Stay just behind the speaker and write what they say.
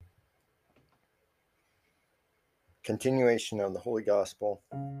Continuation of the Holy Gospel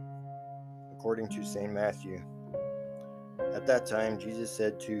according to St. Matthew. At that time Jesus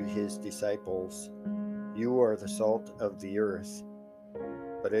said to his disciples, "You are the salt of the earth,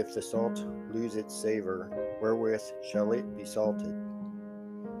 but if the salt lose its savor, wherewith shall it be salted?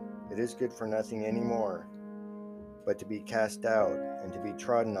 It is good for nothing any more, but to be cast out and to be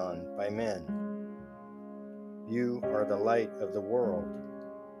trodden on by men. You are the light of the world.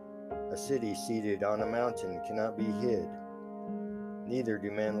 A city seated on a mountain cannot be hid. Neither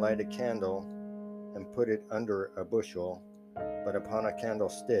do men light a candle and put it under a bushel, but upon a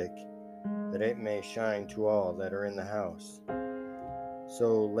candlestick, that it may shine to all that are in the house.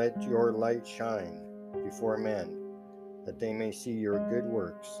 So let your light shine before men, that they may see your good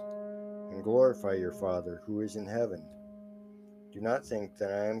works, and glorify your Father who is in heaven. Do not think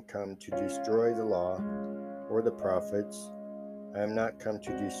that I am come to destroy the law or the prophets. I am not come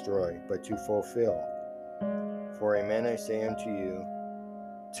to destroy, but to fulfill. For amen I say unto you,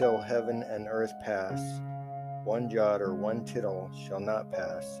 till heaven and earth pass, one jot or one tittle shall not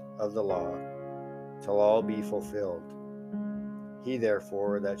pass of the law, till all be fulfilled. He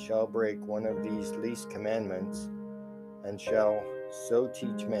therefore that shall break one of these least commandments, and shall so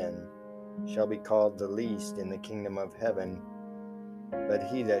teach men, shall be called the least in the kingdom of heaven. But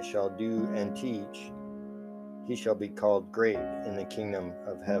he that shall do and teach, he shall be called great in the kingdom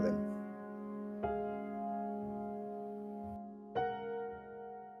of heaven."